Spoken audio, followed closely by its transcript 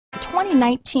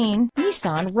2019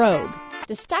 Nissan Rogue.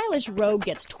 The stylish Rogue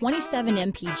gets 27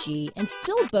 mpg and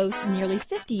still boasts nearly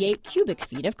 58 cubic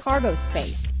feet of cargo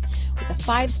space. With a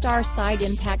 5-star side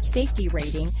impact safety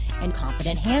rating and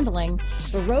confident handling,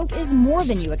 the Rogue is more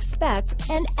than you expect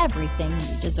and everything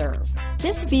you deserve.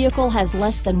 This vehicle has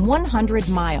less than 100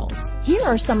 miles. Here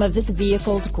are some of this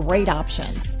vehicle's great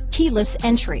options: keyless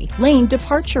entry, lane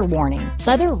departure warning,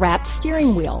 leather-wrapped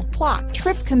steering wheel, clock,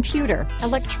 trip computer,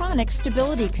 electronic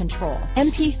stability control,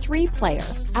 MP3 player,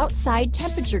 outside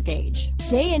temperature gauge,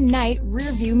 day and night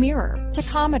rear view mirror,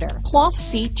 tachometer, cloth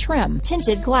seat trim,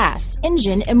 tinted glass,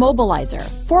 engine immobilizer,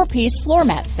 4-piece floor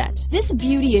mat set. This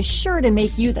beauty is sure to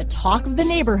make you the talk of the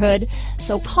neighborhood,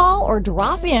 so call or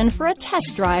drop in for a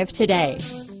test drive today.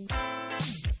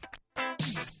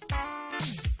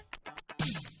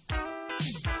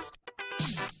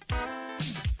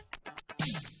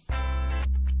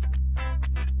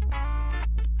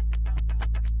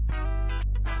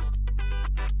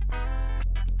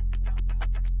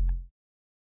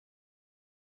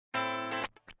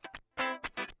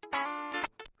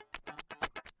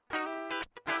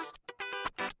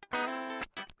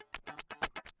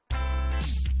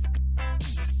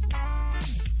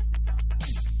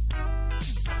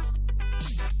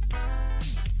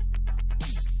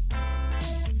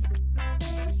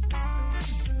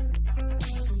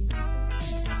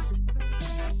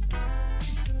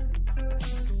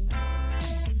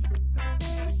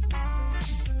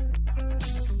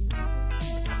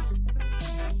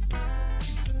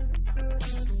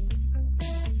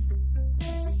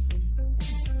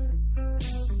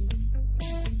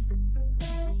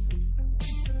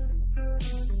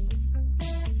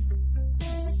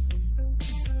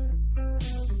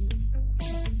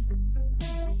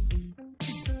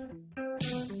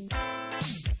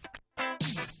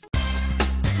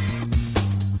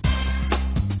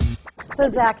 So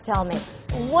Zach, tell me,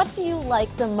 what do you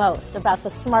like the most about the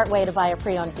smart way to buy a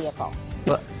pre-owned vehicle?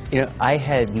 Well, I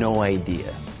had no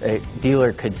idea a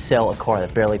dealer could sell a car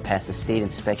that barely passed the state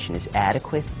inspection as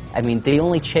adequate. I mean, they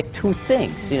only check 2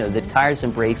 things. The tires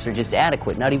and brakes are just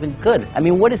adequate, not even good. I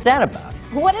mean, what is that about?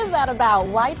 What is that about?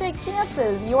 Why take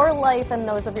chances? Your life and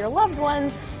those of your loved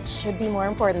ones should be more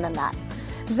important than that.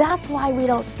 That's why we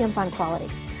don't skimp on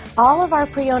quality. All of our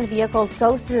pre-owned vehicles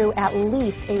go through at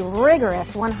least a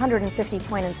rigorous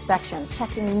 150-point inspection,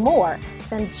 checking more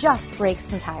than just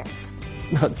brakes and tires.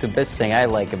 The best thing I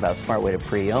like about Smart Way to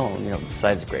Pre-Own,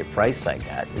 besides the great price I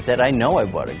got, is that I know I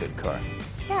bought a good car.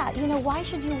 Yeah, why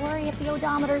should you worry if the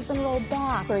odometer's been rolled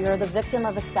back, or you're the victim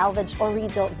of a salvaged or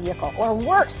rebuilt vehicle, or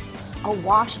worse, a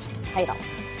washed title?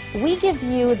 We give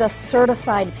you the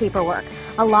certified paperwork,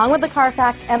 along with the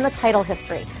Carfax and the title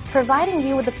history, providing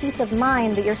you with the peace of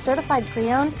mind that your certified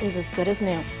pre-owned is as good as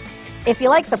new. If you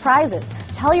like surprises,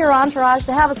 tell your entourage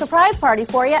to have a surprise party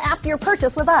for you after your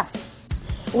purchase with us.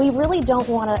 We really don't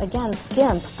want to, again,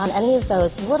 skimp on any of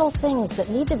those little things that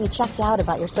need to be checked out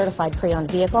about your certified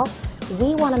pre-owned vehicle.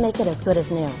 We want to make it as good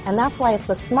as new, and that's why it's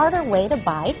the smarter way to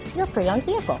buy your pre-owned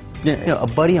vehicle. A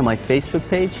buddy on my Facebook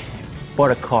page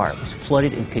bought a car, was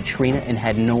flooded in Katrina, and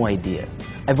had no idea.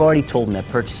 I've already told him that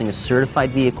purchasing a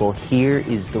certified vehicle here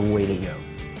is the way to go.